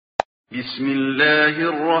بسم الله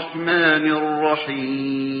الرحمن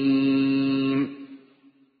الرحيم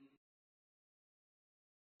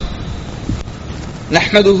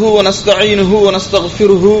نحمده ونستعينه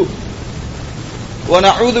ونستغفره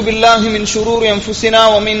ونعوذ بالله من شرور أنفسنا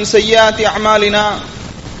ومن سيئات أعمالنا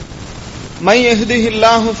من يهده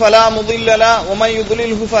الله فلا مضل له ومن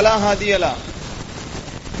يضلله فلا هادي له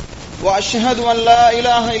وأشهد أن لا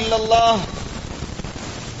إله إلا الله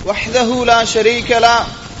وحده لا شريك له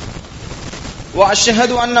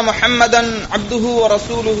وأشهد أن محمدا عبده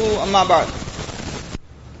ورسوله أما بعد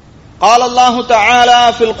قال الله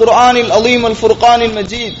تعالى في القرآن العظيم الفرقان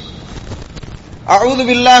المجيد أعوذ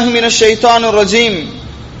بالله من الشيطان الرجيم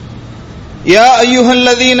يا أيها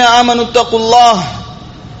الذين آمنوا اتقوا الله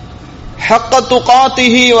حق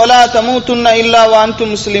تقاته ولا تموتن إلا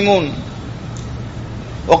وأنتم مسلمون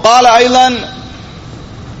وقال أيضا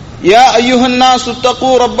يا أيها الناس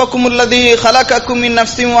اتقوا ربكم الذي خلقكم من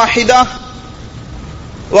نفس واحدة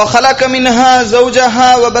وخلق منها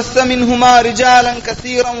زوجها وبث منهما رجالا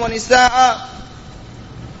كثيرا ونساء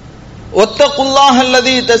واتقوا الله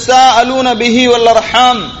الذي تساءلون به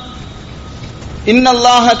والأرحام إن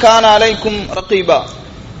الله كان عليكم رقيبا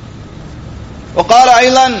وقال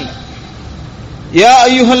أيضا يا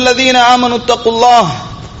أيها الذين آمنوا اتقوا الله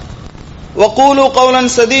وقولوا قولا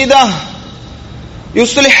سديدا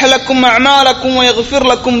يصلح لكم أعمالكم ويغفر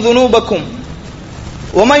لكم ذنوبكم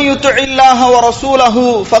ومن يطع الله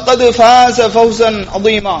ورسوله فقد فاز فوزا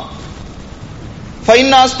عظيما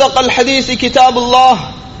فإن أصدق الحديث كتاب الله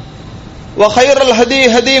وخير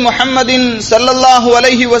الهدي هدي محمد صلى الله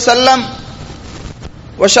عليه وسلم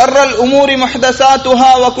وشر الأمور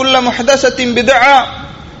محدثاتها وكل محدثة بدعة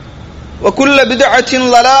وكل بدعة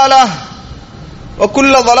ضلالة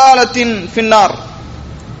وكل ضلالة في النار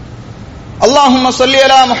اللهم صل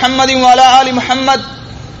على محمد وعلى آل محمد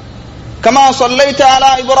كما صليت على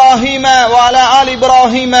إبراهيم وعلى آل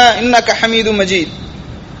إبراهيم إنك حميد مجيد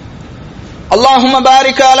اللهم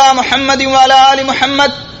بارك على محمد وعلى آل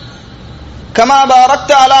محمد كما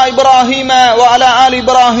باركت على إبراهيم وعلى آل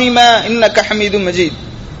إبراهيم إنك حميد مجيد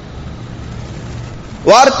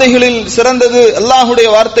வார்த்தைகளில் சிறந்தது அல்லாஹ்வுடைய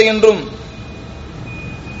வார்த்தை என்றும்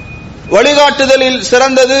வழிகாட்டுதலில்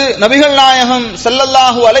சிறந்தது நபிகள் நாயகம்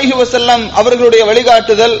ஸல்லல்லாஹு அலைஹி வஸல்லம் அவர்களுடைய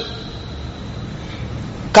வழிகாட்டுதல்,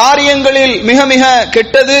 காரியங்களில் மிக மிக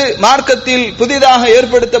கெட்டது மார்க்கத்தில் புதிதாக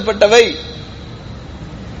ஏற்படுத்தப்பட்டவை,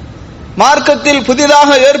 மார்க்கத்தில் புதிதாக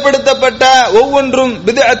ஏற்படுத்தப்பட்ட ஒவ்வொன்றும்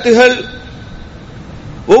பித்அத்துகள்,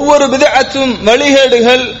 ஒவ்வொரு பித்அத்தும்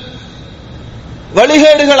வழிகேடுகள்,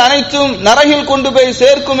 வழிகேடுகள் அனைத்தும் நரகில் கொண்டு போய்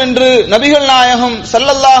சேர்க்கும் என்று நபிகள் நாயகம்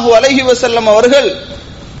ஸல்லல்லாஹு அலைஹி வஸல்லம் அவர்கள்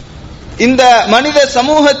இந்த மனித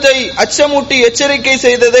சமூகத்தை அச்சமூட்டி எச்சரிக்கை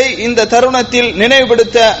செய்ததை இந்த தருணத்தில்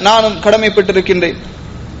நினைவுபடுத்த நானும் கடமைப்பட்டிருக்கின்றேன்.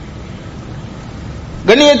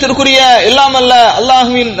 கண்ணியத்திற்குரிய எல்லாம் அல்ல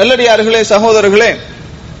அல்லாஹுவின் நல்லடியார்களே, சகோதரர்களே,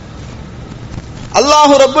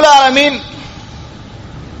 அல்லாஹு ரப்புல் ஆலமீன்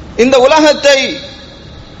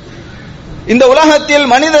இந்த உலகத்தில்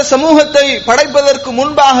மனித சமூகத்தை படைப்பதற்கு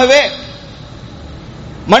முன்பாகவே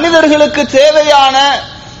மனிதர்களுக்கு தேவையான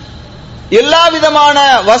எல்லா விதமான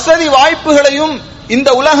வசதி வாய்ப்புகளையும் இந்த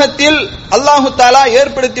உலகத்தில் அல்லாஹு தஆலா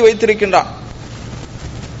ஏற்படுத்தி வைத்திருக்கின்றான்.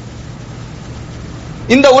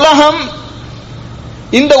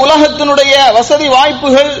 இந்த உலகத்தினுடைய வசதி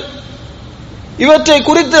வாய்ப்புகள் இவற்றை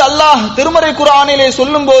குறித்து அல்லாஹ் திருமறை குர்ஆனிலே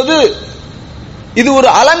சொல்லும்போது இது ஒரு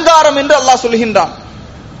அலங்காரம் என்று அல்லாஹ் சொல்கின்றான்.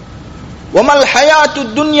 வமல்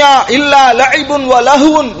ஹயாத்துத் துன்யா இல்லா லஇபுன் வ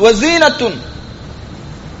லஹுவுன் வ ஸீனத்துன்.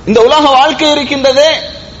 இந்த உலக வாழ்க்கை இருக்கின்றதே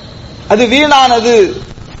அது வீணானது,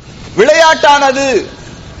 விளையாட்டானது,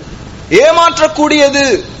 ஏமாற்றக்கூடியது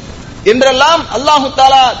என்றெல்லாம் அல்லாஹு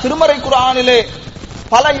தஆலா திருமறை குர்ஆனிலே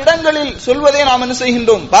பல இடங்களில் சொல்வதை நாம் என்ன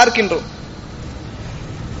செய்கின்றோம், பார்க்கின்றோம்.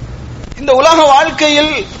 இந்த உலக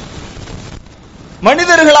வாழ்க்கையில்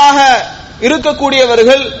மனிதர்களாக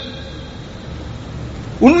இருக்கக்கூடியவர்கள்,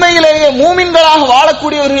 உண்மையிலேயே மூமின்களாக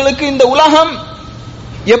வாழக்கூடியவர்களுக்கு இந்த உலகம்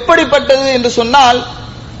எப்படிப்பட்டது என்று சொன்னால்,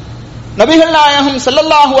 நபிகள் நாயகம்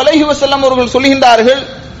ஸல்லல்லாஹு அலைஹி வஸல்லம் அவர்கள் சொல்கின்றார்கள்,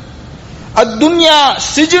 அத்துன்யா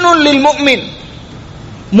சிஜ்னுல் லில் முஃமின்.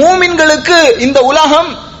 மூமின்களுக்கு இந்த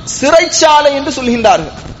உலகம் சிறைச்சாலை என்று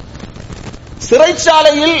சொல்கின்றார்கள்.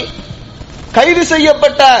 சிறைச்சாலையில் கைது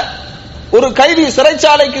செய்யப்பட்ட ஒரு கைதி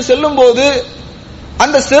சிறைச்சாலைக்கு செல்லும் போது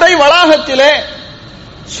அந்த சிறை வளாகத்திலே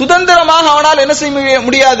சுதந்திரமாக அவனால் என்ன செய்ய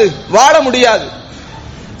முடியாது, வாழ முடியாது.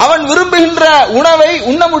 அவன் விரும்புகின்ற உணவை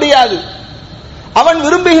உண்ண முடியாது, அவன்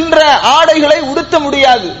விரும்புகின்ற ஆடைகளை உடுத்த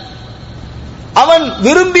முடியாது, அவன்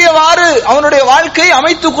விரும்பியவாறு அவனுடைய வாழ்க்கையை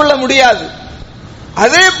அமைத்துக் கொள்ள முடியாது.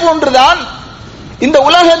 அதே போன்றுதான் இந்த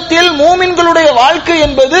உலகத்தில் மூமின்களுடைய வாழ்க்கை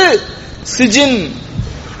என்பது சிஜின்,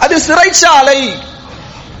 அது அது சிறைச்சாலை.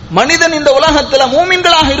 மனிதன் இந்த உலகத்தில்,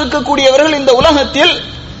 மூமின்களாக இருக்கக்கூடியவர்கள் இந்த உலகத்தில்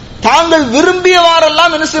தாங்கள்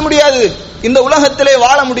விரும்பியவாறெல்லாம் என்ன செய்ய முடியாது, இந்த உலகத்திலே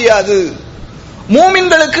வாழ முடியாது.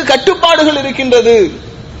 மூமின்களுக்கு கட்டுப்பாடுகள் இருக்கின்றது.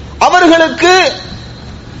 அவர்களுக்கு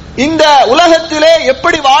இந்த உலகத்திலே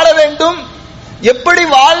எப்படி வாழ வேண்டும், எப்படி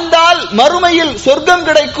வாழ்ந்தால் மறுமையில் சொர்க்கம்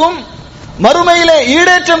கிடைக்கும், மறுமையிலே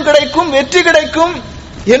ஈடேற்றம் கிடைக்கும், வெற்றி கிடைக்கும்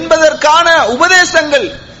என்பதற்கான உபதேசங்கள்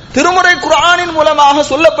திருமுறை குர்ஆனின் மூலமாக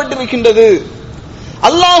சொல்லப்பட்டிருக்கின்றது.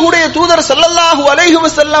 அல்லாஹ்வுடைய தூதர் ஸல்லல்லாஹு அலைஹி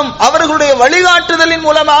வஸல்லம் அவர்களுடைய வழிகாட்டுதலின்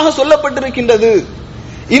மூலமாக சொல்லப்பட்டிருக்கின்றது.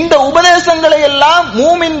 இந்த உபதேசங்களை எல்லாம்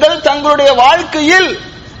மூமின்கள் தங்களுடைய வாழ்க்கையில்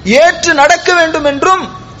ஏற்று நடக்க வேண்டும் என்றும்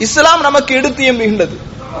இஸ்லாம் நமக்கு எடுத்து எம்புகின்றது.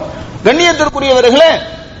 கண்ணியத்திற்குரியவர்களே,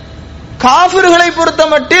 காஃபிர்களை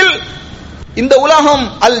பொறுத்தமட்டில் இந்த உலகம்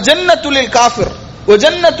அல் ஜன்னத்துலில் காஃபிர் வ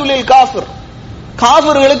ஜன்னத்துலில் காஃபிர்,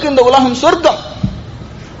 காஃபிர்களுக்கு இந்த உலகம் சொர்க்கம்.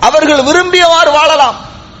 அவர்கள் விரும்பியவாறு வாழலாம்,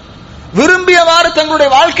 விரும்பியவாறு தங்களுடைய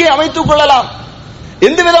வாழ்க்கையை அமைத்துக் கொள்ளலாம்.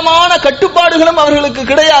 எந்த விதமான கட்டுப்பாடுகளும் அவர்களுக்கு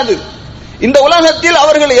கிடையாது. இந்த உலகத்தில்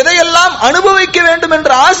அவர்கள் எதையெல்லாம் அனுபவிக்க வேண்டும்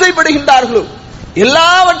என்று ஆசைப்படுகின்றார்களோ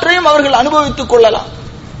எல்லாவற்றையும் அவர்கள் அனுபவித்துக் கொள்ளலாம்.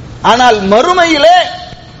 ஆனால் மறுமையிலே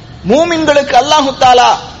மூமின்களுக்கு அல்லாஹு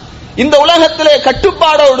தஆலா இந்த உலகத்திலே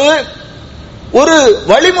கட்டுப்பாடோடு ஒரு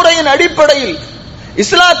வழிமுறையின் அடிப்படையில்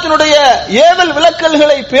இஸ்லாத்தினுடைய ஏவல்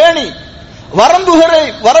விலக்கல்களை பேணி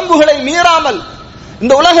வரம்புகளை மீறாமல்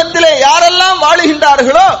இந்த உலகத்திலே யாரெல்லாம்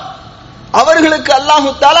வாழுகின்றார்களோ அவர்களுக்கு அல்லாஹு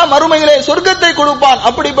தஆலா மறுமையிலே சொர்க்கத்தை கொடுப்பான்.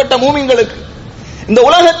 அப்படிப்பட்ட மூமின்களுக்கு இந்த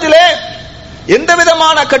உலகத்திலே எந்த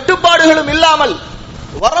விதமான கட்டுப்பாடுகளும் இல்லாமல்,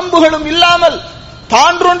 வரம்புகளும் இல்லாமல்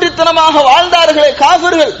தான்றொன்றித்தனமாக வாழ்ந்தார்களே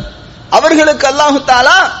காஃபிர்கள், அவர்களுக்கு அல்லாஹு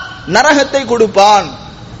தஆலா நரகத்தை கொடுப்பான்.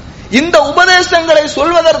 இந்த உபதேசங்களை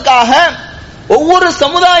சொல்வதற்காக ஒவ்வொரு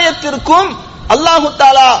சமுதாயத்திற்கும் அல்லாஹு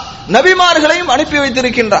தஆலா நபிமார்களையும் அனுப்பி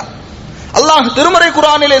வைத்திருக்கின்றான். அல்லாஹ் திருமறை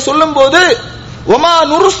குர்ஆனிலே சொல்லும் போது வமா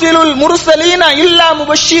நுர்சிலுல் முர்சலீன இல்லா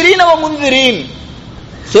முபஷ்ஷிரீன வ முன்திரீன்,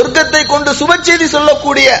 சொர்க்கத்தை கொண்டு சுப செய்தி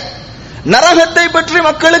சொல்லக்கூடிய, நரகத்தை பற்றி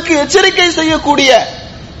மக்களுக்கு எச்சரிக்கை செய்யக்கூடிய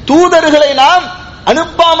தூதர்களை நாம்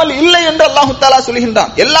அனுப்பாமல் இல்லை என்று அல்லாஹு தஆலா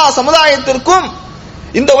சொல்கின்றான். எல்லா சமுதாயத்திற்கும்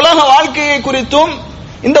இந்த உலக வாழ்க்கையை குறித்தும்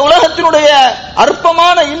இந்த உலகத்தினுடைய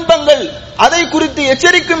அற்பமான இன்பங்கள் அதை குறித்து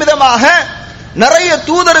எச்சரிக்கும் விதமாக நிறைய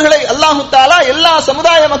தூதர்களை அல்லாஹு தஆலா எல்லா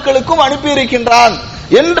சமுதாய மக்களுக்கும் அனுப்பி இருக்கின்றான்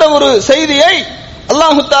என்ற ஒரு செய்தியை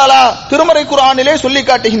அல்லாஹு தஆலா திருமறை குர்ஆனிலே சொல்லி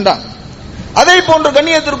காட்டுகின்றான். அதே போன்று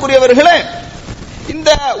கண்ணியத்திற்குரியவர்களே, இந்த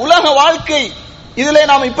உலக வாழ்க்கை இதிலே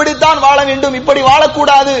நாம் இப்படித்தான் வாழ வேண்டும், இப்படி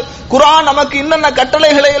வாழக்கூடாது, குர்ஆன் நமக்கு இன்னென்ன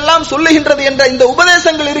கட்டளைகளை எல்லாம் சொல்லுகின்றது என்ற இந்த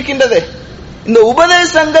உபதேசங்கள் இருக்கின்றது. இந்த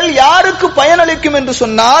உபதேசங்கள் யாருக்கு பயனளிக்கும் என்று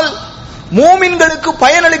சொன்னால் மூமின்களுக்கு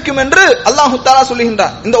பயனளிக்கும் என்று அல்லாஹு தஆலா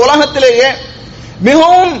சொல்லுகின்றார். இந்த உலகத்திலேயே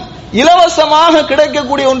மிகவும் இலவசமாக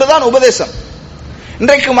கிடைக்கக்கூடிய ஒன்றுதான் உபதேசம்.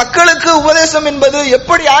 இன்றைக்கு மக்களுக்கு உபதேசம் என்பது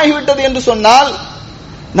எப்படி ஆகிவிட்டது என்று சொன்னால்,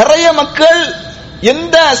 நிறைய மக்கள்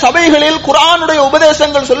எந்த சபைகளில் குர்ஆனுடைய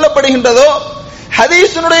உபதேசங்கள் சொல்லப்படுகின்றதோ,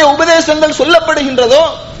 ஹதீஸினுடைய உபதேசங்கள் சொல்லப்படுகின்றதோ,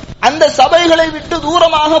 அந்த சபைகளை விட்டு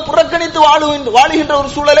தூரமாக புறக்கணித்து வாழுகின்ற ஒரு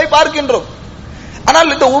சூழலை பார்க்கின்றோம். ஆனால்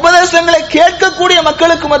இந்த உபதேசங்களை கேட்கக்கூடிய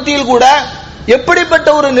மக்களுக்கு மத்தியில் கூட எப்படிப்பட்ட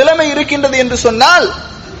ஒரு நிலைமை இருக்கின்றது என்று சொன்னால்,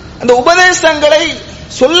 அந்த உபதேசங்களை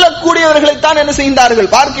சொல்லக்கூடியவர்களைத்தான் என்ன செய்கின்றார்கள்,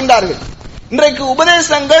 பார்க்கின்றார்கள். இன்றைக்கு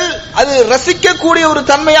உபதேசங்கள் அது ரசிக்கக்கூடிய ஒரு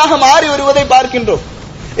தன்மையாக மாறி வருவதை பார்க்கின்றோம்.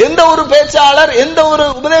 எந்த ஒரு பேச்சாளர், எந்த ஒரு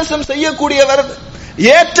உபதேசம் செய்யக்கூடியவர்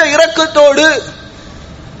ஏற்ற இரக்கத்தோடு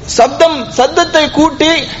சத்தத்தை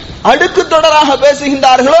கூட்டி அடுக்கு தொடராக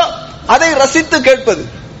பேசுகின்றார்களோ அதை ரசித்து கேட்பது.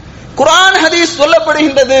 குர்ஆன் ஹதீஸ்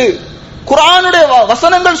சொல்லப்படுகின்றது, குர்ஆனுடைய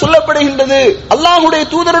வசனங்கள் சொல்லப்படுகின்றது, அல்லாஹ்வுடைய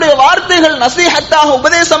தூதருடைய வார்த்தைகள் நசீஹத்தாக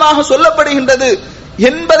உபதேசமாக சொல்லப்படுகின்றது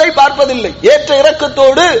என்பதை பார்ப்பதில்லை. ஏற்ற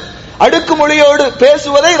இரக்கத்தோடு அடுக்கு மொழியோடு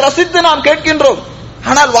பேசுவதை ரசித்து நாம் கேட்கின்றோம்.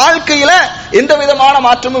 ஆனால் வாழ்க்கையில எந்த விதமான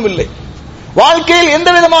மாற்றமும் இல்லை, வாழ்க்கையில் எந்த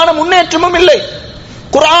விதமான முன்னேற்றமும் இல்லை.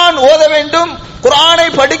 குர்ஆன் ஓத வேண்டும், குர்ஆனை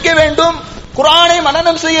படிக்க வேண்டும், குர்ஆனை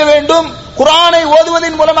மனனம் செய்ய வேண்டும், குர்ஆனை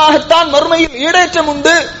ஓதுவதன் மூலமாகத்தான் மறுமையில் ஈடேற்றம்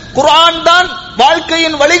உண்டு, குர்ஆன் தான்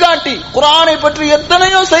வாழ்க்கையின் வழிகாட்டி. குர்ஆனை பற்றி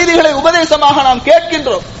எத்தனையோ செய்திகளை உபதேசமாக நாம்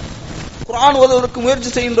கேட்கின்றோம். குர்ஆன் ஓதுவதற்கு முயற்சி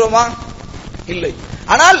செய்கின்றோமா? இல்லை.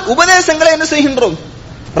 ஆனால் உபதேசங்களை என்ன செய்கின்றோம்?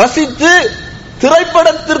 ரசித்து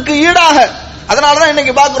திரைப்படத்திற்கு ஈடாக. அதனாலதான்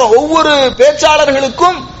இன்னைக்கு பார்க்கிறோம், ஒவ்வொரு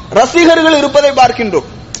பேச்சாளர்களுக்கும் ரசிகர்கள் இருப்பதை பார்க்கின்றோம்.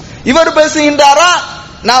 இவர் பேசுகின்றாரா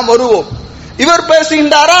நாம் வருவோம், இவர்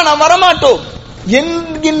பேசுகின்றாரா நாம் வரமாட்டோம்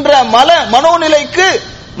என்கின்ற மனோநிலைக்கு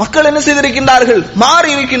மக்கள் என்ன செய்திருக்கின்றார்கள், மாறி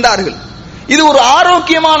இருக்கின்றார்கள். இது ஒரு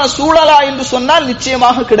ஆரோக்கியமான சூழலா என்று சொன்னால்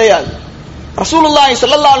நிச்சயமாக கிடையாது. ரசூலுல்லாஹி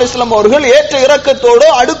ஸல்லல்லாஹு அலைஹி வஸல்லம் அவர்கள் ஏற்ற இரக்கத்தோடோ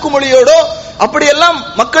அடுக்குமொழியோடோ அப்படியெல்லாம்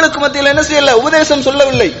மக்களுக்கு மத்தியில் என்ன செய்யல, உபதேசம்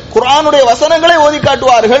சொல்லவில்லை. குர்ஆனுடைய வசனங்களை ஓதி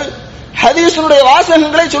காட்டுவார்கள், ஹதீஸுடைய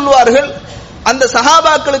வாசகங்களை சொல்லுவார்கள். அந்த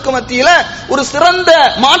சஹாபாக்களுக்கு மத்தியில ஒரு சிறந்த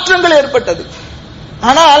மாற்றங்கள் ஏற்பட்டது.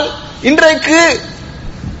 ஆனால் இன்றைக்கு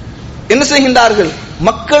என்ன செய்கின்றார்கள்,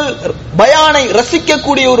 மக்கள் பயானை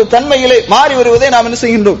ரசிக்கக்கூடிய ஒரு தன்மையிலே மாறி வருவதை நாம் என்ன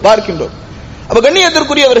செய்கின்றோம், பார்க்கின்றோம். அப்ப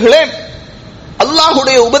கண்ணியத்திற்குரியவர்களே,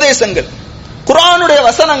 அல்லாஹுடைய உபதேசங்கள், குர்ஆனுடைய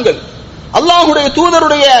வசனங்கள், அல்லாஹுடைய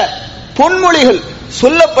தூதருடைய பொன்மொழிகள்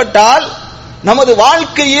சொல்லப்பட்டால் நமது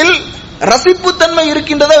வாழ்க்கையில் ரசிப்புத்தன்மை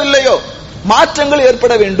இருக்கின்றதோ இல்லையோ, மாற்றங்கள்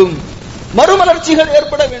ஏற்பட வேண்டும், மறுமலர்ச்சிகள்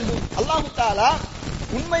ஏற்பட வேண்டும். அல்லாஹ் தஆலா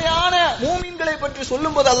உண்மையான மூமின்களை பற்றி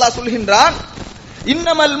சொல்லும்போது அல்லாஹ் சொல்கின்றான்,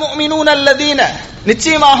 இன்னமல் முஃமினூன அல்லதீன,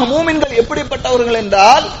 நிச்சயமாக மூமின்கள் எப்படிப்பட்டவர்கள்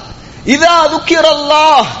என்றால், இதா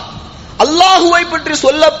துக்கிரல்லாஹ், அல்லாஹுவை பற்றி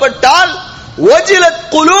சொல்லப்பட்டால் வஜிலத்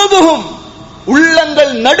குலூபுஹும்,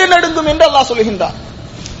 உள்ளங்கள் நடுநடுங்கும் என்று அல்லாஹ் சொல்கின்றான்.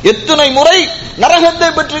 எத்துணை முறை நரகத்தை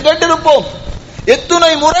பற்றி கேட்டிருப்போம்,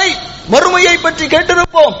 எத்துணை முறை மறுமையை பற்றி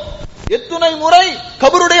கேட்டிருப்போம், எத்துணை முறை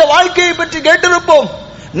கபருடைய வாழ்க்கையை பற்றி கேட்டிருப்போம்,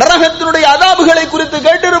 நரகத்தினுடைய அதாபுகளை குறித்து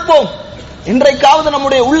கேட்டிருப்போம். இன்றைக்காவது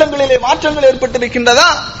நம்முடைய உள்ளங்களிலே மாற்றங்கள் ஏற்பட்டிருக்கின்றதா?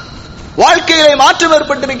 வாழ்க்கையிலே மாற்றம்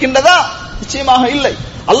ஏற்பட்டிருக்கின்றதா? நிச்சயமாக இல்லை.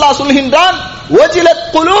 அல்லாஹ் சொல்கின்றான், வஜிலத்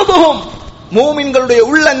குலூபுஹும், மூமின்களுடைய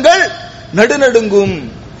உள்ளங்கள் நடுநடுங்கும்.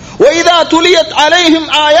 வைதா துலியத் அலைஹிம்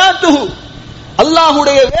ஆயாத்துஹு,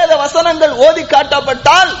 அல்லாஹ்வுடைய வேத வசனங்கள் ஓதி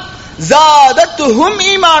காட்டப்பட்டால் ஜாதத்துஹும்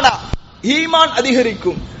ஈமானா, ஈமான்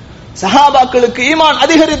அதிகரிக்கும். சஹாபாக்களுக்கு ஈமான்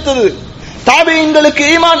அதிகரித்தது, தாபீன்களுக்கு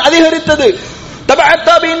ஈமான் அதிகரித்தது, தபஅத்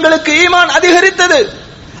தாபீன்களுக்கு ஈமான் அதிகரித்தது,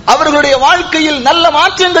 அவர்களுடைய வாழ்க்கையில் நல்ல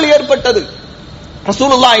மாற்றங்கள் ஏற்பட்டது.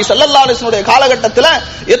 ரசூலுல்லாஹி ஸல்லல்லாஹு அலைஹி வஸல்லம் காலகட்டத்தில்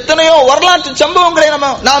எத்தனையோ வரலாற்று சம்பவங்களை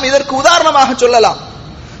நாம் இதற்கு உதாரணமாக சொல்லலாம்.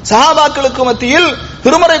 சஹாபாக்களுக்கு மத்தியில்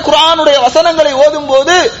திருமறை குர்ஆனுடைய வசனங்களை ஓதும்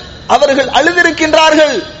போது அவர்கள்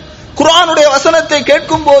அழுதிருக்கின்றார்கள், குர்ஆனுடைய வசனத்தை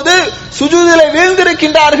கேட்கும் போது சுஜூதிலே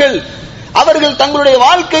வீழ்ந்திருக்கின்றார்கள். அவர்கள் தங்களுடைய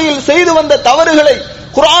வாழ்க்கையில் செய்து வந்த தவறுகளை,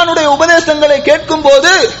 குர்ஆனுடைய உபதேசங்களை கேட்கும்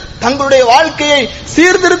போது தங்களுடைய வாழ்க்கையை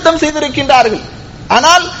சீர்திருத்தம் செய்திருக்கின்றார்கள்.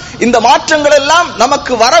 ஆனால் இந்த மாற்றங்கள் எல்லாம்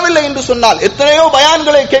நமக்கு வரவில்லை என்று சொன்னால், எத்தனையோ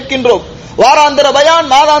பயான்களை கேட்கின்றோம், வாராந்திர பயான்,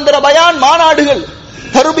 மாதாந்திர பயான், மாநாடுகள்,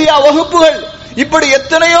 தர்பியா வகுப்புகள், இப்படி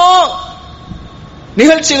எத்தனையோ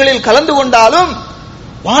நிகழ்ச்சிகளில் கலந்து கொண்டாலும்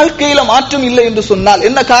வாழ்க்கையில மாற்றம் இல்லை என்று சொன்னால்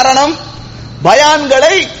என்ன காரணம்?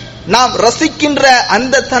 பயான்களை நாம் ரசிக்கின்ற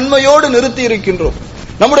அந்த தன்மையோடு நிறுத்தி இருக்கின்றோம்.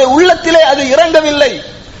 நம்முடைய உள்ளத்திலே அது இறங்கவில்லை,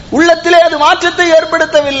 உள்ளத்திலே அது மாற்றத்தை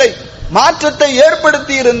ஏற்படுத்தவில்லை. மாற்றத்தை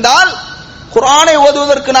ஏற்படுத்தி இருந்தால் குர்ஆனை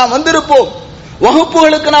ஓதுவதற்கு நாம் வந்திருப்போம்,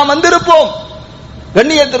 வகுப்புகளுக்கு நாம் வந்திருப்போம்.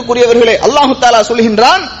 கண்ணியத்திற்குரியவர்களே, அல்லாஹ் தஆலா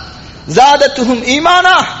சொல்கின்றான், ஜாதத்துஹும்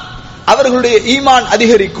ஈமானா, அவர்களுடைய ஈமான்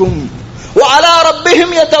அதிகரிக்கும். வ அலா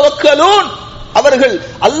ரப்பிஹிம் யதவக்கலூன், அவர்கள்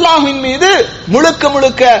அல்லாஹ்வின் மீது முழுக்க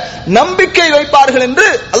முழுக்க நம்பிக்கை வைப்பார்கள் என்று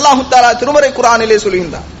அல்லாஹ் தஆலா திருமறை குர்ஆனிலே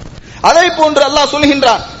சொல்கின்றான். அதே போன்று அல்லாஹ்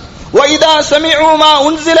சொல்கின்றான், வ இதா சமிஉ மா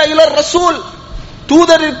உன்ஸில இலர் ரசூல்,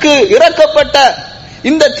 தூதருக்கு இறக்கப்பட்ட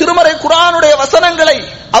இந்த திருமறை குர்ஆனுடைய வசனங்களை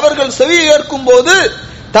அவர்கள் செவியேற்கும் போது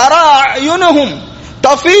தரா அயுனுஹும்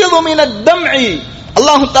தஃபீது மினத் தம்இ,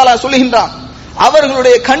 அல்லாஹ் தஆலா சொல்கின்றான்,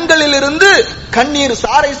 அவர்களுடைய கண்களில் இருந்து கண்ணீர்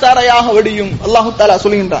சாறை சாறையாக வடியும். அல்லாஹ் தஆலா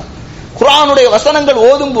சொல்கின்றான், குர்ஆனுடைய வசனங்கள்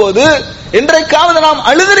ஓதும் போது என்றைக்காவது நாம்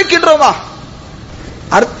அழுதிருக்கின்றோமா?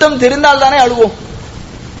 அர்த்தம் தெரிந்தால் தானே அழுவோம்.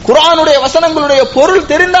 குர்ஆனுடைய வசனங்களுடைய பொருள்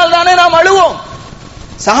தெரிந்தால் தானே நாம் அழுவோம்.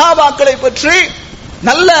 சஹாபாக்களை பற்றி,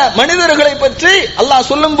 நல்ல மனிதர்களை பற்றி அல்லாஹ்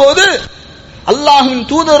சொல்லும் போது, அல்லாஹ்வின்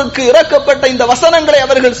தூதருக்கு இறக்கப்பட்ட இந்த வசனங்களை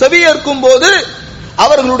அவர்கள் செவியேற்கும் போது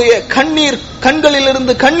அவர்களுடைய கண்களில்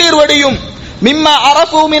இருந்து கண்ணீர் வடியும். மிம்மா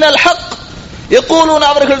அரஃபு மினல் ஹக் யகூலூன்,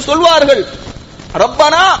 அவர்கள் சொல்வார்கள்,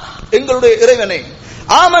 ரப்பனா, எங்களுடைய இறைவனே,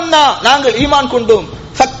 ஆமன்னா, நாங்கள் ஈமான் கொண்டோம்,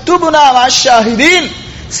 ஃபக்துபுனா வஷாஹிதீன்,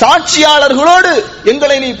 சாட்சியாளர்களோடு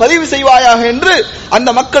எங்களை நீ பதிவு செய்வாயாக என்று அந்த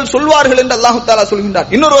மக்கள் சொல்வார்கள் என்று அல்லாஹ் தஆலா சொல்கின்றான்.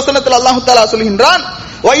 இன்னொரு வசனத்தில் அல்லாஹ் தஆலா சொல்கின்றான்,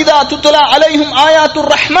 வைதா துத்லா அலைஹிம் ஆயாத்துர்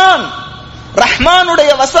ரஹ்மான்,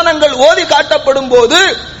 ரஹ்மானுடைய வசனங்கள் ஓதி காட்டப்படும் போது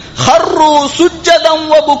ஹர்ரு சுஜ்ஜதம்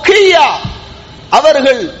வ புகியா,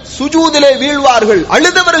 அவர்கள் சுஜூதிலே வீழ்வார்கள்,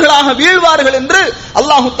 அழுதவர்களாக வீழ்வார்கள் என்று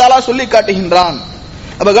அல்லாஹ் தஆலா சொல்லி காட்டுகின்றான்.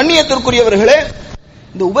 அப்ப கண்ணியத்திற்குரியவர்களே,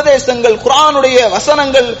 இந்த உபதேசங்கள், குர்ஆனுடைய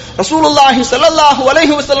வசனங்கள், ரசூலுல்லாஹி ஸல்லல்லாஹு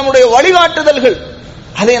அலைஹி வஸல்லமுடைய வழிகாட்டுதல்கள்,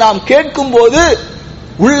 அதை நாம் கேட்கும் போது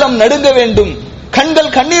உள்ளம் நடுங்க வேண்டும்,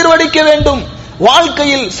 கண்கள் கண்ணீர் வடிக்க வேண்டும்,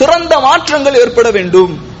 வாழ்க்கையில் சிறந்த மாற்றங்கள் ஏற்பட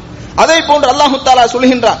வேண்டும். அதே போன்று அல்லாஹ் தஆலா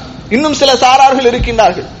சொல்கின்றான், இன்னும் சில சாரார்கள்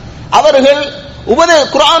இருக்கின்றார்கள், அவர்கள்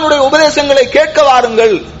குர்ஆனுடைய உபதேசங்களை கேட்க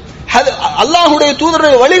வாருங்கள், அல்லாஹ்வுடைய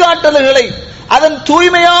தூதருடைய வழிகாட்டுதல்களை அதன்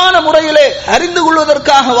தூய்மையான முறையிலே அறிந்து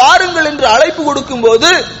கொள்வதற்காக வாருங்கள் என்று அழைப்பு கொடுக்கும் போது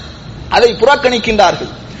அதை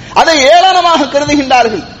புறக்கணிக்கின்றார்கள். அதை ஏளனமாக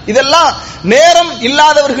கருதுகின்றார்கள். இதெல்லாம் நேரம்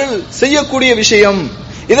இல்லாதவர்கள் செய்யக்கூடிய விஷயம்,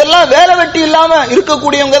 இதெல்லாம் வேலை வெட்டி இல்லாம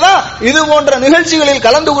இருக்கக்கூடியவங்க தான் இது போன்ற நிகழ்ச்சிகளில்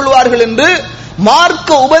கலந்து கொள்வார்கள் என்று மார்க்க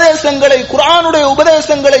உபதேசங்களை, குர்ஆனுடைய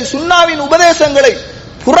உபதேசங்களை, சுன்னாவின் உபதேசங்களை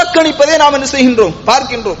புறக்கணிப்பதை நாம் என்ன செய்கின்றோம்,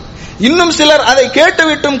 பார்க்கின்றோம். இன்னும் சிலர் அதை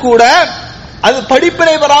கேட்டுவிட்டும் கூட அது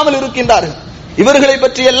படிப்பினை பெறாமல் இருக்கின்றார்கள். இவர்களை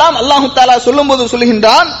பற்றி எல்லாம் அல்லாஹு தஆலா சொல்லும்போது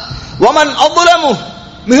சொல்லுகின்றான், வமன் அவ்லமு,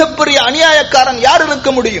 மிகப்பெரிய அநியாயக்காரன் யார் இருக்க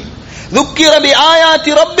முடியும், ذُكِّرَ بِآيَاتِ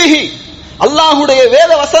رَبِّهِ, அல்லாஹ்வுடைய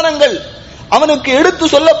வேத வசனங்கள் அவனுக்கு எடுத்து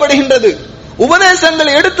சொல்லப்படுகின்றது,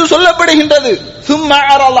 உபதேசங்கள் எடுத்து சொல்லப்படுகின்றது, ثُمَّ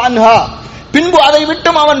أَعْرَضَ عَنْهَا, பின்பு அதை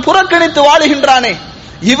விட்டும் அவன் புறக்கணித்து வாழுகின்றானே,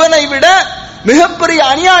 இவனை விட மிகப்பெரிய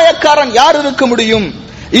அநியாயக்காரன் யார் இருக்க முடியும்.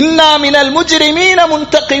 இன்னா மினல் முஜ்ரிமீன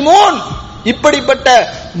முன்தகிமூன், இப்படிப்பட்ட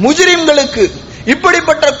முஜ்ரிம்களுக்கு,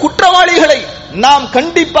 இப்படிப்பட்ட குற்றவாளிகளை நாம்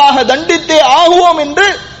கண்டிப்பாக தண்டித்தே ஆகுவோம் என்று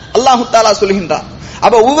அல்லாஹு தஆலா சொல்கின்றார்.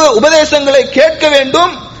 அப்ப உபதேசங்களை கேட்க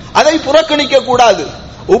வேண்டும், அதை புறக்கணிக்க கூடாது.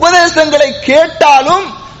 உபதேசங்களை கேட்டாலும்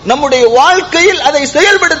நம்முடைய வாழ்க்கையில் அதை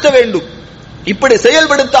செயல்படுத்த வேண்டும். இப்படி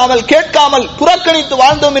செயல்படுத்தாமல், கேட்காமல், புறக்கணித்து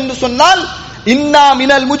வாழ்ந்தோம் என்று சொன்னால் இன்னா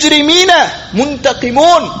மினல் முஜ்ரிமீன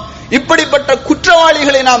முன்தகிமூன், இப்படிப்பட்ட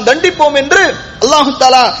குற்றவாளிகளை நாம் தண்டிப்போம் என்று அல்லாஹு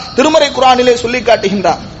தஆலா திருமறை குர்ஆனிலே சொல்லி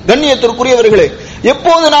காட்டுகின்றார். கண்ணியத்திற்குரியவர்களே,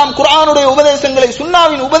 எப்போது நாம் குர்ஆனுடைய உபதேசங்களை,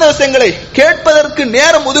 சுன்னாவின் உபதேசங்களை கேட்பதற்கு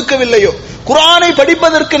நேரம் ஒதுக்கவில்லையோ, குர்ஆனை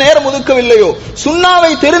படிப்பதற்கு நேரம் ஒதுக்கவில்லையோ,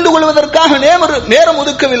 சுன்னாவை தெரிந்து கொள்வதற்காக நேரம்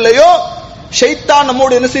ஒதுக்கவில்லையோ, ஷைத்தான்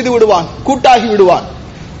நம்மோடு என்ன செய்து விடுவான், கூட்டாகி விடுவான்.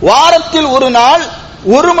 வாரத்தில் ஒரு நாள்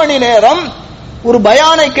 1 மணி நேரம் ஒரு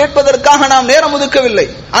பயானை கேட்பதற்காக நாம் நேரம் ஒதுக்கவில்லை.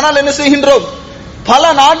 ஆனால் என்ன செய்கின்றோம், பல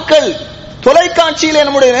நாட்கள் தொலைக்காட்சியிலே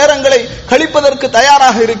நம்முடைய நேரங்களை கழிப்பதற்கு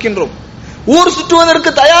தயாராக இருக்கின்றோம். ஊர் சுற்றுவதற்கு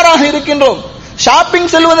தயாராக இருக்கின்றோம். ஷாப்பிங்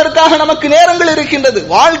செல்வதற்காக நமக்கு நேரங்கள் இருக்கின்றது.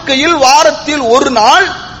 வாழ்க்கையில் வாரத்தில் ஒரு நாள்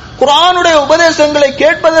குர்ஆனுடைய உபதேசங்களை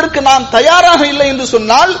கேட்பதற்கு நாம் தயாராக இல்லை என்று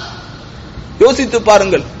சொன்னால் யோசித்து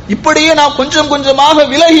பாருங்கள். இப்படியே நாம் கொஞ்சம் கொஞ்சமாக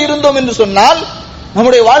விலகி இருந்தோம் என்று சொன்னால்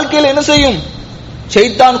நம்முடைய வாழ்க்கையில் என்ன செய்யும்,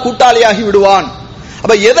 ஷைத்தான் கூட்டாளியாகி விடுவான்.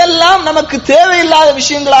 அப்ப எதெல்லாம் நமக்கு தேவையில்லாத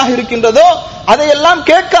விஷயங்களாக இருக்கின்றதோ அதையெல்லாம்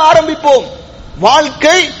கேட்க ஆரம்பிப்போம்.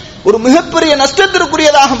 வாழ்க்கை ஒரு மிகப்பெரிய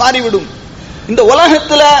நஷ்டத்திற்குரியதாக மாறிவிடும். இந்த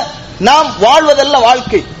உலகத்துல நாம் வாழ்வதல்ல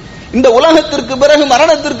வாழ்க்கை. இந்த உலகத்திற்கு பிறகு,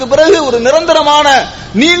 மரணத்திற்கு பிறகு ஒரு நிரந்தரமான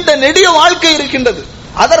நீண்ட நெடிய வாழ்க்கை இருக்கின்றது.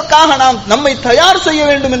 அதற்காக நாம் நம்மை தயார் செய்ய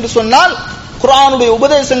வேண்டும் என்று சொன்னால் குர்ஆனுடைய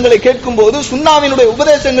உபதேசங்களை கேட்கும் போது, சுன்னாவினுடைய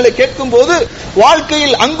உபதேசங்களை கேட்கும் போது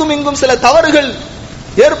வாழ்க்கையில் அங்கும் இங்கும் சில தவறுகள்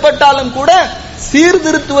ஏற்பட்டாலும் கூட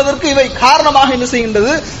சீர்திருத்துவதற்கு இவை காரணமாக என்ன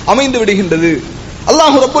செய்கின்றது, அமைந்து விடுகின்றது.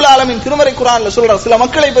 அல்லாஹ் ரப்புல் ஆலமீன் திருமறை குர்ஆன்ல சொல்ற சில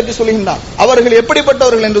மக்களை பற்றி சொல்கின்றார். அவர்கள்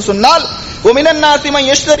எப்படிப்பட்டவர்கள் என்று சொன்னால், வமினன் நாஸி மன்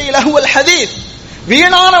யஷ்தரி லஹுல் ஹதீஸ்,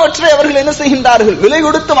 வீணானவற்றை அவர்கள் என்ன செய்கின்றார்கள், விலை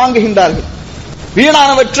கொடுத்து வாங்குகின்றார்கள்.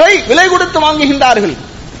 வீணானவற்றை விலை கொடுத்து வாங்குகின்றார்கள்.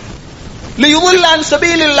 லியுல் அன்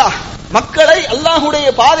சபீலில்லாஹ், மக்களை அல்லாஹ்வுடைய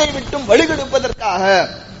பாதையை விட்டும் வழிகெடுப்பதற்காக,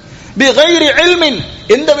 பிகைரி இல்மின்,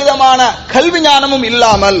 எந்த விதமான கல்வி ஞானமும்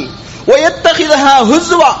இல்லாமல், வயத்தகிதஹா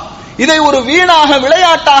ஹுஸ்வா, இதை ஒரு வீணாக,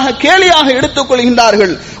 விளையாட்டாக, கேலியாக எடுத்துக்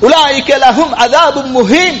கொள்கின்றார்கள். உலாயிக லஹும் அஸாபும்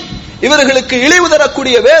முஹீன், இவர்களுக்கு இழிவு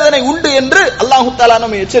தரக்கூடிய வேதனை உண்டு என்று அல்லாஹ் தஆலா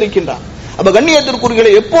நம்மை எச்சரிக்கின்றார். அப்ப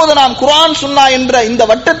கண்ணியத்திற்குரியவர்களே, எப்போது நாம் குர்ஆன் சுன்னா என்ற இந்த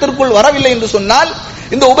வட்டத்திற்குள் வரவில்லை என்று சொன்னால்,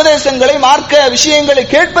 இந்த உபதேசங்களை, மார்க்க விஷயங்களை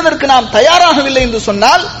கேட்பதற்கு நாம் தயாராகவில்லை என்று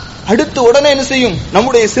சொன்னால், அடுத்து உடனே என்ன செய்யும்,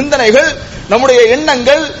 நம்முடைய சிந்தனைகள், நம்முடைய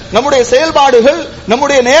எண்ணங்கள், நம்முடைய செயல்பாடுகள்,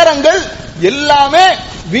 நம்முடைய நேரங்கள் எல்லாமே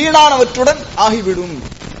வீணானவற்றுடன் ஆகிவிடும்.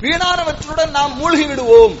 வீணானவற்றுடன் நாம் மூழ்கி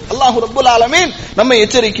விடுவோம். அல்லாஹ் ரப்புல் ஆலமீன் நம்மை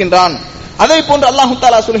எச்சரிக்கின்றான். அதை போன்று அல்லாஹ்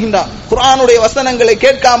தஆலா சொல்கின்றான், குர்ஆனுடைய வசனங்களை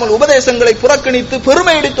கேட்காமல் உபதேசங்களை புறக்கணித்து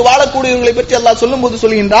பெருமை அடித்து வாழக்கூடியவர்களை பற்றி அல்லாஹ் சொல்லும்போது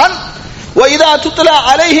சொல்கின்றான், வஇதா துத்லா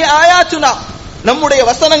அலைஹி ஆயாத்துனா, நம்முடைய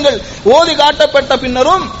வசனங்கள் ஓதி காட்டப்பட்ட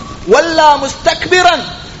பின்னரும் வல்லா முஸ்தக்பிரன்,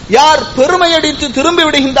 யார் பெருமை அடித்து திரும்பி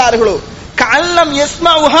விடுகின்றார்களோ, கஅல்லம்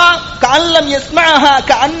யஸ்மஉஹா கஅல்லம் யஸ்மஅஹா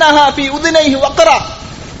கஅன்னஹா ஃபீ உதுனைஹி வக்ரா,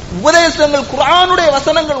 உபதேசங்கள், குர்ஆனுடைய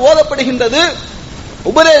வசனங்கள் ஓதப்படுகின்றது,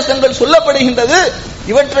 உபதேசங்கள் சொல்லப்படுகின்றது,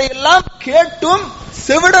 இவற்றை எல்லாம் கேட்டும்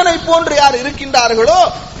செவிடனை போன்று யார் இருக்கின்றார்களோ,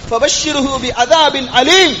 ஃபபஷ்ஷிருஹு பிஅஸாபின்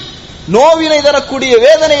அலீம், நோவினை தரக்கூடிய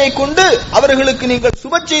வேதனையை கொண்டு அவர்களுக்கு நீங்கள்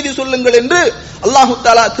சுப செய்தி சொல்லுங்கள் என்று அல்லாஹ்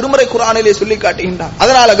தஆலா திருமறை குர்ஆனிலே சொல்லி காட்டுகின்றார்.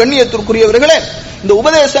 அதனால கண்ணியத்திற்குரியவர்களே, இந்த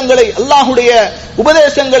உபதேசங்களை, அல்லாஹ்வுடைய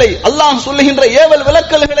உபதேசங்களை, அல்லாஹ் சொல்லுகின்ற ஏவல்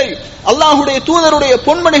விலக்கல்களை, அல்லாஹ்வுடைய தூதருடைய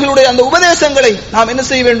பொன்மணிகளுடைய அந்த உபதேசங்களை நாம் என்ன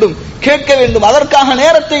செய்ய வேண்டும், கேட்க வேண்டும். அதற்காக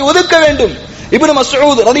நேரத்தை ஒதுக்க வேண்டும். இப்னு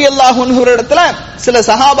மஸ்ஊத் ரலியல்லாஹு அன்ஹு இடத்துல சில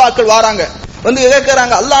சஹாபாக்கள் வராங்க, வந்து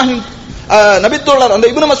கேட்கறாங்க, அல்லாஹ்வின் நபித்தோழர் அந்த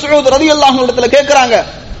இப்னு மஸ்ஊத் ரலியல்லாஹு அன்ஹு இடத்துல கேட்கறாங்க,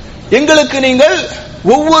 எங்களுக்கு நீங்கள்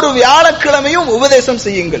ஒவ்வொரு வியாழக்கிழமையும் உபதேசம்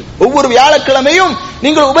செய்யுங்கள், ஒவ்வொரு வியாழக்கிழமையும்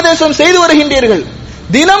நீங்கள் உபதேசம் செய்து வருகின்றீர்கள்,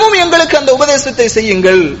 தினமும் எங்களுக்கு அந்த உபதேசத்தை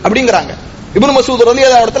செய்யுங்கள் அப்படிங்கிறாங்க. இப்னு மஸ்ஊத்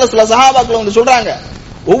ரலியல்லாஹு இடத்துல சில சஹாபாக்கள் வந்து சொல்றாங்க,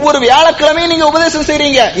 ஒவ்வொரு வியாழக்கிழமையும் நீங்க உபதேசம்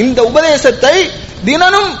செய்றீங்க, இந்த உபதேசத்தை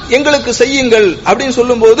தினமும் எங்களுக்கு செய்யுங்கள் அப்படின்னு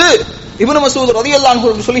சொல்லும்போது இப்னு மஸ்ஊத் ரலியல்லாஹு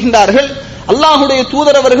அன்ஹு சொல்கின்றார்கள், அல்லாஹ்வுடைய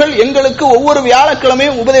தூதர் அவர்கள் எங்களுக்கு ஒவ்வொரு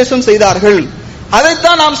வியாழக்கிழமையும் உபதேசம் செய்தார்கள்,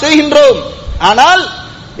 அதைத்தான் நாம் செய்கின்றோம். ஆனால்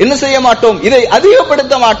என்ன செய்ய மாட்டோம், இதை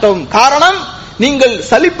அதிகப்படுத்த மாட்டோம். காரணம், நீங்கள்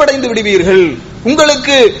சலிப்படைந்து விடுவீர்கள்,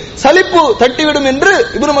 உங்களுக்கு சலிப்பு தட்டிவிடும் என்று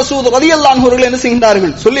இப்னு மஸ்ஊத் ரலியல்லாஹு அன்ஹு அவர்கள் என்ன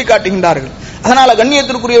செய்கின்றார்கள், சொல்லி காட்டுகின்றார்கள். அதனால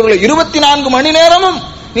கண்ணியத்திற்குரியவர்களே, 24 மணி நேரமும்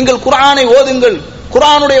நீங்கள் குர்ஆனை ஓதுங்கள்,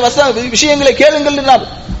 குர்ஆனுடைய விஷயங்களை கேளுங்கள் என்று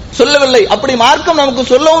சொல்லவில்லை, அப்படி மார்க்கம் நமக்கு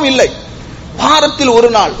சொல்லவும் இல்லை. வாரத்தில் ஒரு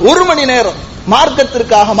நாள் 1 மணி நேரம்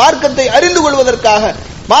மார்க்கத்திற்காக, மார்க்கத்தை அறிந்து கொள்வதற்காக,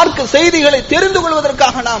 மார்க்க செய்திகளை தெரிந்து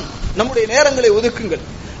கொள்வதற்காக நாம் நம்முடைய நேரங்களை ஒதுக்குங்கள்.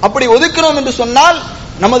 அப்படி ஒதுக்கிறோம் என்று சொன்னால்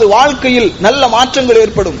நமது வாழ்க்கையில் நல்ல மாற்றங்கள்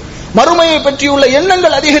ஏற்படும், மறுமையை பற்றியுள்ள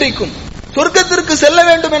எண்ணங்கள் அதிகரிக்கும், சொர்க்கத்திற்கு செல்ல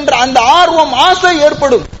வேண்டும் என்ற அந்த ஆர்வம், ஆசை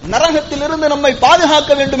ஏற்படும், நரகத்திலிருந்து நம்மை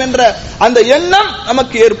பாதுகாக்க வேண்டும் என்ற அந்த எண்ணம்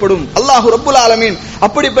நமக்கு ஏற்படும். அல்லாஹ் ரப்புல் ஆலமீன்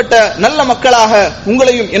அப்படிப்பட்ட நல்ல மக்களாக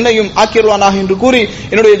உங்களையும் என்னையும் ஆக்கிடுவானாக என்று கூறி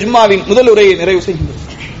என்னுடைய ஜும்மாவின் முதல் உரையை நிறைவு செய்கின்றேன்.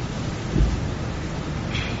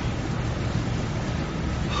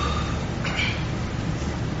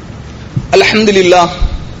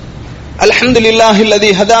 அல்ஹம்துலில்லாஹி அல்லதி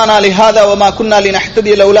ஹதானா லிஹாதா வமா குன்னா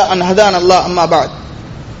லினஹ்ததிய லௌலா அன் ஹதானா அல்லாஹ். அம்மா பஅத்.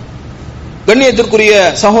 கண்ணியத்திற்குரிய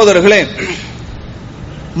சகோதரர்களே,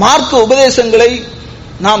 மார்க்க உபதேசங்களை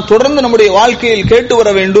நாம் தொடர்ந்து நம்முடைய வாழ்க்கையில் கேட்டு வர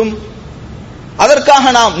வேண்டும், அதற்காக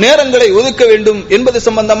நாம் நேரங்களை ஒதுக்க வேண்டும் என்பது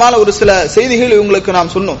சம்பந்தமான ஒரு சில செய்திகளை உங்களுக்கு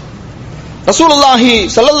நாம் சொன்னோம். ரசூலுல்லாஹி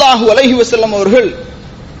ஸல்லல்லாஹு அலைஹி வஸல்லம் அவர்கள்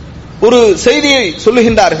ஒரு செய்தியை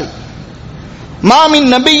சொல்லுகின்றார்கள், மாமின்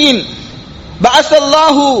நபியின்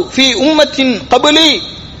பஅஸல்லாஹு ஃபீ உம்மத்தின் கப்லி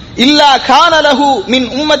இல்லா கான லஹு மின்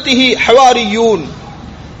உம்மத்திஹி ஹவாரியூன்.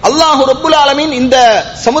 அல்லாஹ் ரப்புல் ஆலமீன் இந்த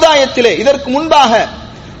சமுதாயத்திலே இதற்கு முன்பாக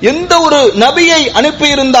எந்த ஒரு நபியை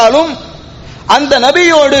அனுப்பியிருந்தாலும் அந்த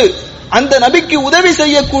நபியோடு அந்த நபிக்கு உதவி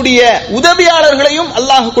செய்யக்கூடிய உதவியாளர்களையும்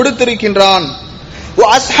அல்லாஹ் கொடுத்திருக்கின்றான்.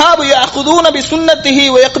 வஅஸ்ஹாபு யஅഖுதூன பிசுன்னத்திஹி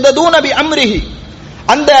வயக்ததூன பிஅம்ரிஹி.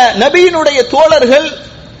 அந்த நபியினுடைய தோழர்கள்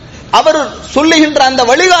அவர் சொல்லுகின்ற அந்த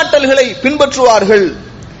வழிகாட்டல்களை பின்பற்றுவார்கள்,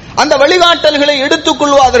 அந்த வழிகாட்டல்களை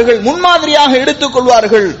எடுத்துக்கொள்வார்கள், முன்மாதிரியாக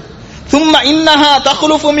எடுத்துக்கொள்வார்கள். ثم انها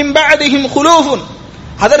تخلف من بعدهم خلوف.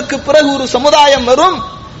 அதற்கு பிறகு ஒரு சமுதாயம் வரும்,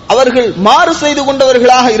 அவர்கள் மாறு செய்து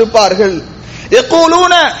கொண்டவர்களாக இருப்பார்கள்.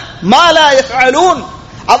 يقولون ما لا يفعلون.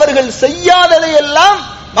 அவர்கள் செய்யாததை எல்லாம்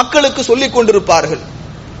மக்களுக்கு சொல்லிக் கொண்டிருப்பார்கள்.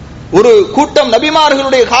 ஒரு கூட்டம்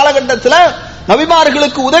நபிமார்களுடைய காலகட்டத்தில்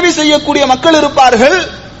நபிமார்களுக்கு உதவி செய்யக்கூடிய மக்கள் இருப்பார்கள்,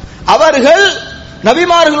 அவர்கள்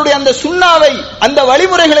நபிமார்களுடைய அந்த சுன்னாவை, அந்த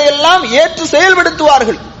வழிமுறைகளை எல்லாம் ஏற்று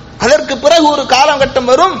செயல்படுத்துவார்கள். அதற்கு பிறகு ஒரு காலகட்டம்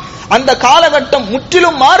வரும், அந்த காலகட்டம்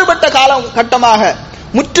முற்றிலும் மாறுபட்ட காலகட்டமாக,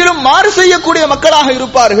 முற்றிலும் மாறு செய்யக்கூடிய மக்களாக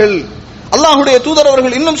இருப்பார்கள். அல்லாஹ்வுடைய தூதர்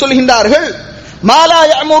அவர்கள் இன்னும் சொல்கின்றார்கள், மாலா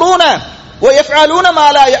யஅமுரூன வ யஃஅலூன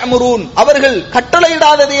மாலா யஅமுரூன். அவர்கள்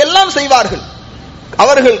கட்டளையிடாததை எல்லாம் செய்வார்கள்,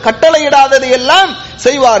 அவர்கள் கட்டளையிடாததை எல்லாம்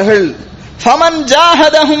செய்வார்கள். ஃபமன்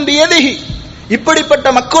ஜாஹதஹும் பியதிஹி. இப்படிப்பட்ட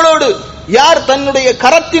மக்களோடு யார் தன்னுடைய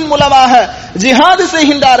கரத்தின் மூலமாக ஜிஹாது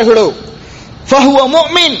செய்கின்றார்களோ ஃபஹுவ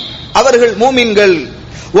முஃமின், அவர்கள் மூமின்கள்.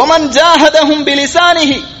 வமன் ஜாஹதஹும்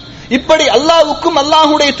பிலிசானிஹி. இப்படி அல்லாஹ்வுக்கும்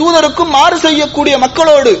அல்லாஹ்வுடைய தூதருக்கும் மாறு செய்யக்கூடிய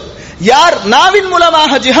மக்களோடு யார் நாவின்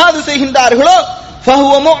மூலமாக ஜிஹாது செய்கின்றார்களோ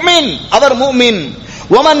ஃபஹுவ முஃமின், அவர் மூமின்.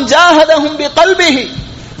 வமன் ஜாஹதஹும் பிகல்பிஹி.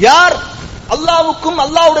 யார் அல்லாஹ்வுக்கும்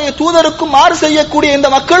அல்லாஹ்வுடைய தூதருக்கும் மாறு செய்யக்கூடிய இந்த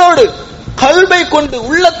மக்களோடு கல்பை கொண்டு,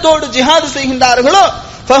 உள்ளத்தோடு ஜிஹாது செய்கின்றார்களோ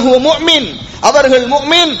ஃபஹுவ முஃமின், அவர்கள்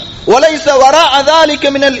முஃமின். வலைஸ வராஅ ذلك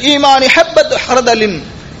من الايمان حبة خردل.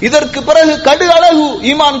 இதற்கு பிறகு கடு அளவு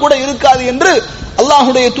ஈமான் கூட இருக்காது என்று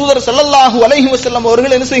அல்லாஹ்வுடைய தூதர் ஸல்லல்லாஹு அலைஹி வஸல்லம்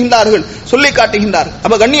அவர்கள் என்ன செய்கின்றார்கள், சொல்லி காட்டுகின்றார்கள்.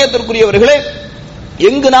 அப்ப கண்ணியத்திற்குரியவர்களே,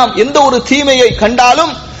 எங்கு நாம் எந்த ஒரு தீமையை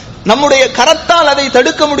கண்டாலும் நம்முடைய கரத்தால் அதை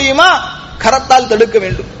தடுக்க முடியுமா? கரத்தால் தடுக்க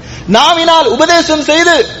வேண்டும். நாவினால் உபதேசம்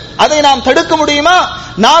செய்து அதை நாம் தடுக்க முடியுமா?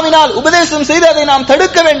 நாவினால் உபதேசம் செய்து அதை நாம்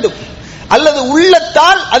தடுக்க வேண்டும். அல்லது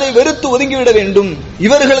உள்ளத்தால் அதை வெறுத்து ஒதுங்கிவிட வேண்டும்.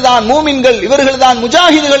 இவர்கள்தான் மூமின்கள், இவர்கள்தான்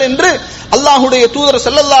முஜாஹிதுகள் என்று அல்லாஹ்வுடைய தூதர்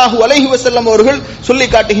ஸல்லல்லாஹு அலைஹி வஸல்லம் அவர்கள் சொல்லி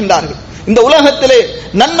காட்டுகின்றார்கள். இந்த உலகத்திலே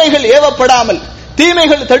நன்மைகள் ஏவப்படாமல்,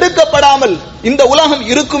 தீமைகள் தடுக்கப்படாமல் இந்த உலகம்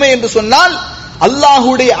இருக்குமே என்று சொன்னால்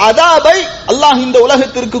அல்லாஹ்வுடைய அதாபை அல்லாஹ் இந்த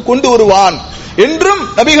உலகத்திற்கு கொண்டு வருவான் என்றும்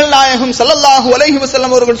நபிகள் நாயகம் ஸல்லல்லாஹு அலைஹி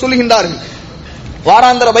வஸல்லம் அவர்கள் சொல்கின்றார்கள்.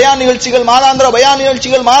 வாராந்திர பயான் நிகழ்ச்சிகள், மாதாந்திர பயான்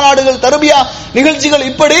நிகழ்ச்சிகள், மாநாடுகள், தர்பியா நிகழ்ச்சிகள்,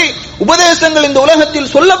 இப்படி உபதேசங்கள் இந்த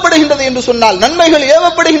உலகத்தில் சொல்லப்படுகின்றது என்று சொன்னால், நன்மைகள்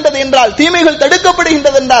ஏவப்படுகின்றது என்றால், தீமைகள்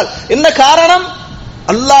தடுக்கப்படுகின்றது என்றால் என்ன காரணம்?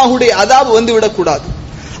 அல்லாஹ்வுடைய அதாப் வந்துவிடக் கூடாது.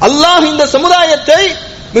 அல்லாஹ் இந்த சமுதாயத்தை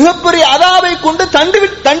மிகப்பெரிய அதாவை கொண்டு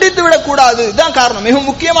தண்டித்து விடக்கூடாது. இதுதான் காரணம், மிக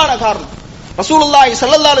முக்கியமான காரணம். ரசூலுல்லாஹி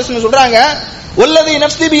ஸல்லல்லாஹு அலைஹி வஸல்லம் சொல்றாங்க, வல்லதி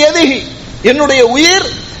நஃப்ஸி பியதிஹி, என்னுடைய உயிர்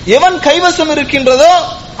எவன் கைவசம் இருக்கின்றதோ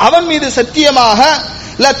அவன் மீது சத்தியமாக,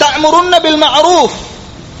 லா தஅமுருன்ன பில் மஅரூஃப்,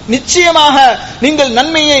 நிச்சயமாக நீங்கள்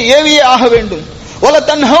நன்மையை ஏவியே ஆக வேண்டும். வல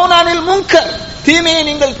தன்ஹவுன அனில் முன்கர், தீமையை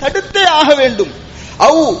நீங்கள் தடுத்தே ஆக வேண்டும்.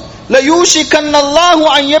 அவு லயூஷிகன்னல்லாஹு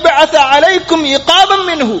அன் யபஅஸ அலைக்கும் இகாபம்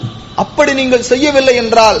மின்ஹு, அப்படி நீங்கள் செய்யவில்லை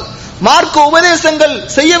என்றால், மார்க்க உபதேசங்கள்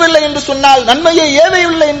செய்யவில்லை என்று சொன்னால், நன்மையை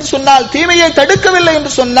ஏவவில்லை என்று சொன்னால், தீமையை தடுக்கவில்லை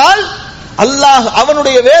என்று சொன்னால், அல்லாஹ்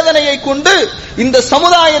அவனுடைய வேதனையை கொண்டு இந்த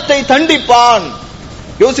சமுதாயத்தை தண்டிப்பான்.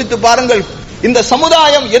 யோசித்து பாருங்கள், இந்த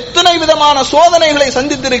சமுதாயம் எத்தனை விதமான சோதனைகளை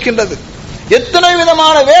சந்தித்திருக்கின்றது, எத்தனை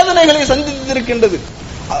விதமான வேதனைகளை சந்தித்திருக்கின்றது.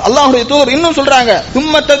 அல்லாஹ்வுடைய தூதர் இன்னும் சொல்றாங்க,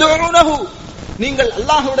 தும்ம ததுஊனஹு, நீங்கள்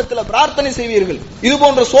அல்லாஹ்விடத்தில் பிரார்த்தனை செய்வீர்கள். இது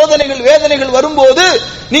போன்ற சோதனைகள் வேதனைகள் வரும்போது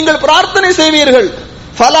நீங்கள் பிரார்த்தனை செய்வீர்கள்.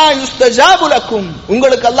 ஃபலா யுஸ்தஜாபு லக்கும்,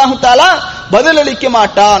 உங்களுக்கு அல்லாஹ் தஆலா பதிலளிக்க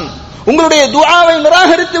மாட்டான், உங்களுடைய துஆவை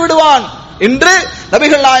நிராகரித்து விடுவான் என்று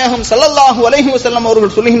நபிகள் நாயகம் ஸல்லல்லாஹு அலைஹி வஸல்லம்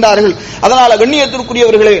அவர்கள் சொல்கின்றார்கள். அதனால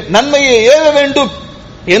கண்ணியத்திற்குரியவர்களே, நன்மையை ஏவ வேண்டும்.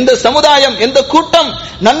 எந்த சமுதாயம், எந்த கூட்டம்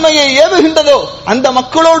நன்மையை ஏவுகின்றதோ அந்த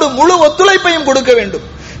மக்களோடு முழு ஒத்துழைப்பையும் கொடுக்க வேண்டும்.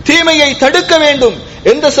 தீமையை தடுக்க வேண்டும்.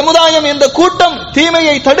 எந்த சமுதாயம், எந்த கூட்டம்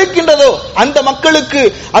தீமையை தடுக்கின்றதோ அந்த மக்களுக்கு,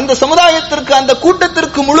 அந்த சமுதாயத்திற்கு, அந்த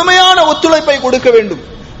கூட்டத்திற்கு முழுமையான ஒத்துழைப்பை கொடுக்க வேண்டும்.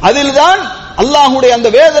 அதில்தான் அல்லாஹ்வுடைய அந்த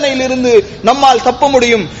வேதனையில் இருந்து நம்மால் தப்ப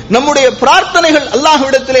முடியும். நம்முடைய பிரார்த்தனைகள்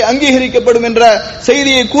அல்லாஹ்விடத்திலே அங்கீகரிக்கப்படும் என்ற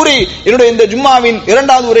செய்தியை கூறி என்னுடைய இந்த ஜும்மாவின்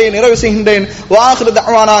 2வது உரையை நிறைவு செய்கின்றேன். வ ஆகிரு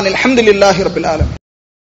தஅவானா அல்ஹம்துலில்லாஹி ரப்பில் ஆலமீன்.